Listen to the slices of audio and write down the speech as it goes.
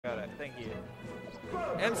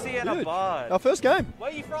MC and Huge. Abard. Our first game.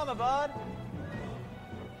 Where are you from, Abard?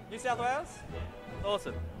 New South Wales?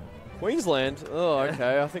 Awesome. Queensland. Oh,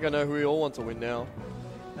 okay. I think I know who we all want to win now.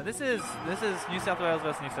 Now this is New South Wales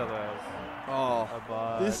versus New South Wales. Oh,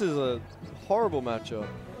 Abard. this is a horrible matchup.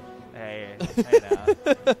 Hey now.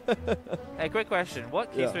 Hey, quick question.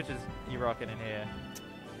 What key switches are you rocking in here? Do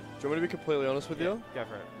you want me to be completely honest with you? Go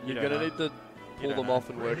for it. You're going to need to pull them off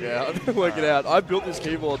and work it out. I built this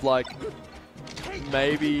keyboard like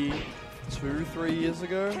maybe 2-3 years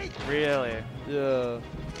ago. Really? Yeah.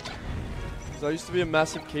 So I used to be a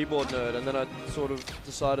massive keyboard nerd, and then I sort of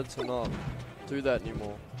decided to not do that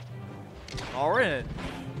anymore. Orange.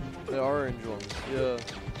 The orange ones, yeah.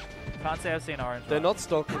 Can't say I've seen orange. They're not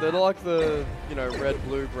stock. They're like the red,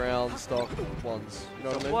 blue, brown stock ones. You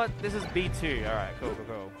know what I mean? What? This is B2. All right, cool.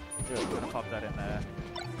 Yeah. I'm gonna pop that in there.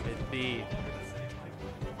 It'd be.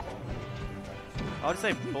 I'll just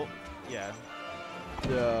say, yeah.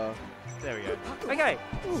 Yeah. There we go. Okay,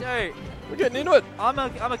 so we're getting into it. I'm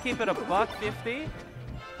gonna keep it $1.50.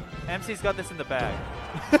 MC's got this in the bag.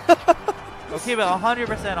 I'll keep it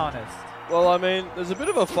 100% honest. Well, I mean, there's a bit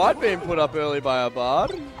of a fight being put up early by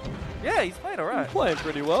Abard. Yeah, he's playing alright. He's playing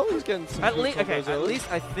pretty well. He's getting some good combos at early.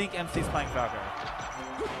 least I think MC's playing Falco.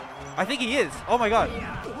 I think he is. Oh my god.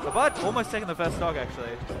 Abard almost taken the first stock,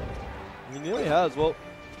 actually. He nearly has. Well,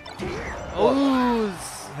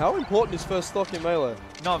 how important is first stock in Melee?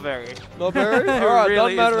 Not very. Not very? Alright,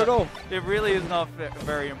 really doesn't matter at all. It really is not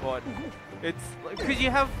very important. It's because you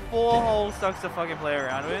have 4 whole stocks to fucking play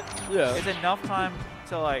around with. Yeah. It's enough time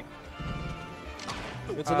to like.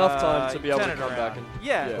 It's enough time to be able to come around. back and.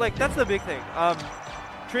 Yeah, like that's the big thing.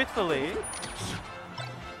 Truthfully,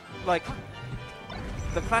 like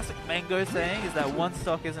the classic Mango saying is that one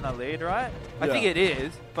stock isn't a lead, right? I think it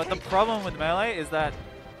is, but the problem with Melee is that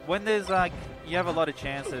when there's like you have a lot of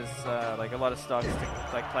chances, like a lot of stocks to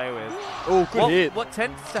like play with. Oh, good hit. What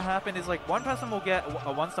tends to happen is like one person will get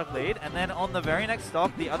a 1 stock lead, and then on the very next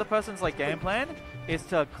stock, the other person's like game plan is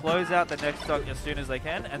to close out the next stock as soon as they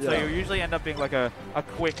can, and so you usually end up being like a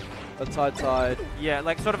quick, a tide. Yeah,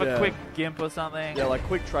 like sort of a quick gimp or something. Yeah, like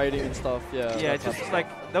quick trading and stuff. Yeah. Yeah, just like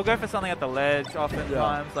they'll go for something at the ledge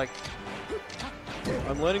oftentimes. Like.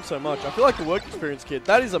 I'm learning so much. I feel like the work experience kid.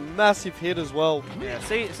 That is a massive hit as well. Yeah,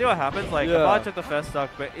 see what happens. Like, Abard took the first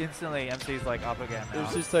stock, but instantly MC's like up again now.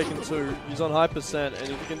 MC's taken 2. He's on high percent, and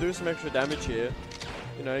if he can do some extra damage here,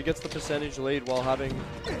 he gets the percentage lead while having,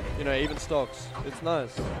 even stocks. It's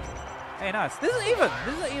nice. Hey, nice. This is even.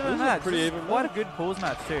 This is an even match. Pretty even. Quite a good pools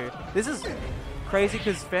match too. This is crazy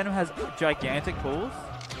because Phantom has gigantic pools.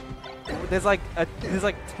 There's like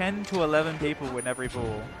 10 to 11 people in every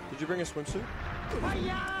pool. Did you bring a swimsuit?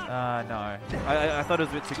 No. I thought it was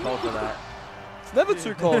a bit too cold for that. It's never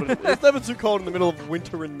too cold. It's never too cold in the middle of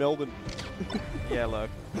winter in Melbourne. Yeah, look.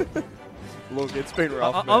 Look, it's been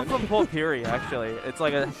rough, I'm from Port Pirie, actually. It's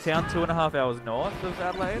like a town 2.5 hours north of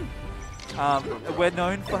Adelaide. We're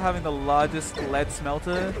known for having the largest lead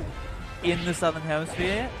smelter in the Southern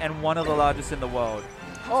Hemisphere and one of the largest in the world.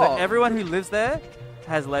 So everyone who lives there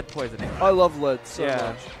has lead poisoning. I love lead so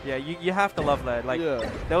much. Yeah, you have to love lead. Like,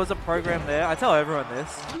 there was a program there. I tell everyone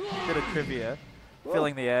this. Bit of trivia.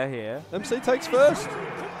 Filling the air here. MC takes first.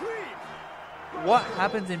 What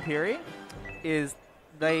happens in Pirie is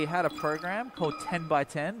they had a program called 10 by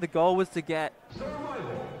 10. The goal was to get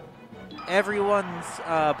everyone's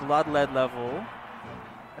blood lead level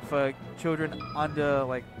for children under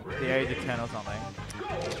like the age of 10 or something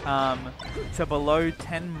to below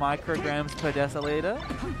 10 micrograms per deciliter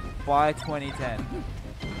by 2010.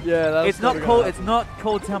 Yeah, that's it's not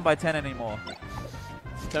called 10 by 10 anymore.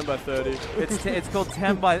 It's 10 by 30. It's called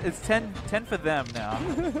 10 by 10 for them now,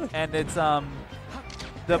 and it's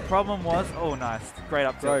the problem was nice, great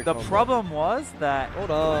up tilt. The problem was that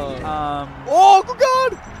hold on. Good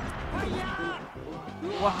God!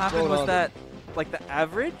 What happened was that like the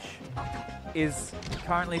average is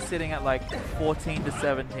currently sitting at like 14 to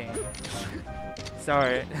 17.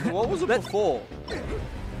 Sorry. What was it before?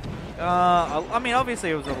 I mean,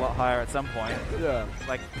 obviously it was a lot higher at some point. Yeah.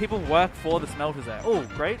 Like, people work for the smelters there. Oh,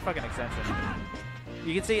 great fucking extension.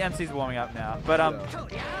 You can see MC's warming up now. But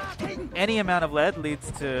any amount of lead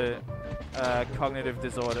leads to cognitive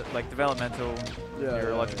disorder, like developmental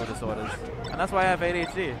neurological disorders. And that's why I have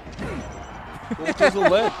ADHD. All because of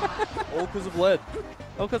lead. All because of lead.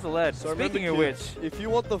 All because of lead. So speaking of which, if you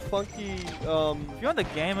want the funky, if you want the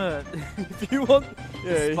gamer, if you want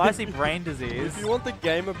spicy brain disease, if you want the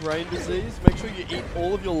gamer brain disease, make sure you eat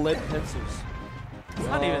all of your lead pencils. It's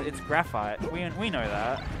not even. It's graphite. We know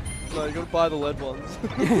that. No, you gotta buy the lead ones.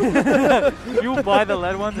 You'll buy the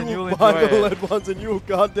lead ones and you'll enjoy buy the it. lead ones and you'll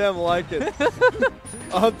goddamn like it.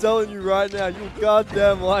 I'm telling you right now, you'll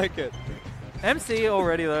goddamn like it. MC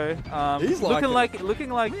already though, He's looking like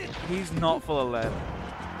he's not full of lead.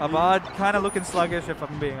 Abard kind of looking sluggish if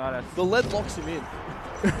I'm being honest. The lead locks him in.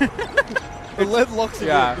 The lead locks him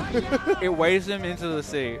in. Yeah, it weighs him into the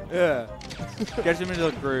seat. Yeah. Gets him into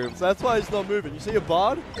the groove. So that's why he's not moving. You see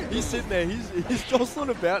Abard? He's sitting there. He's jostling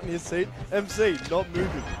about in his seat. MC, not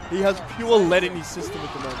moving. He has pure lead in his system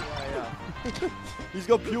at the moment. Yeah. He's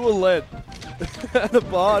got pure lead. And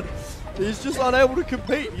Abard, he's just unable to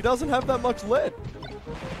compete. He doesn't have that much lead.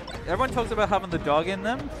 Everyone talks about having the dog in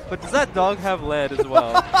them, but does that dog have lead as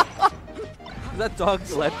well? Is that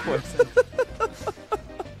dog's lead poison?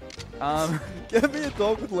 Get me a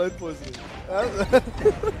dog with lead poisoning.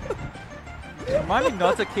 Remind me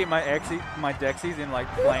not to keep my Dexies in like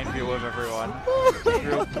plain view of everyone.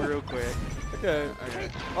 real quick. Okay.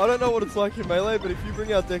 I don't know what it's like in Melee, but if you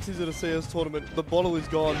bring out Dexies at a CS tournament, the bottle is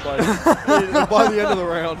gone by the end of the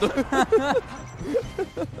round.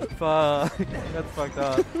 Fuck. That's fucked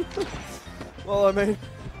up. Well, I mean,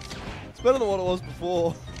 it's better than what it was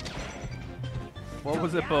before. What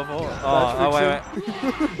was it before? Oh,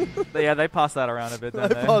 wait. Yeah, they passed that around a bit, don't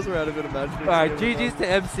they? They pass around a bit of magic. Alright, GG's to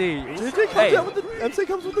MC. MC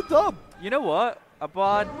comes with the dub. You know what?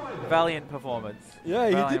 Abard, valiant performance. Yeah,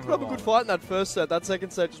 he did put up a good fight in that first set. That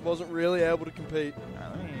second set just wasn't really able to compete.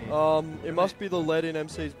 It must be the lead in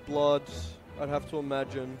MC's blood, I'd have to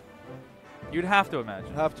imagine. You'd have to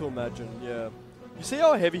imagine. Have to imagine, yeah. You see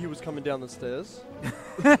how heavy he was coming down the stairs?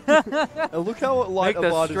 And look how light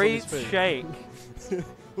Abard is on his feet. Make the streets shake.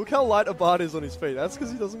 Look how light Abard is on his feet. That's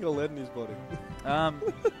because he doesn't got lead in his body.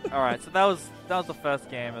 Alright, so that was the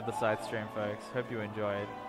first game of the side stream, folks. Hope you enjoyed.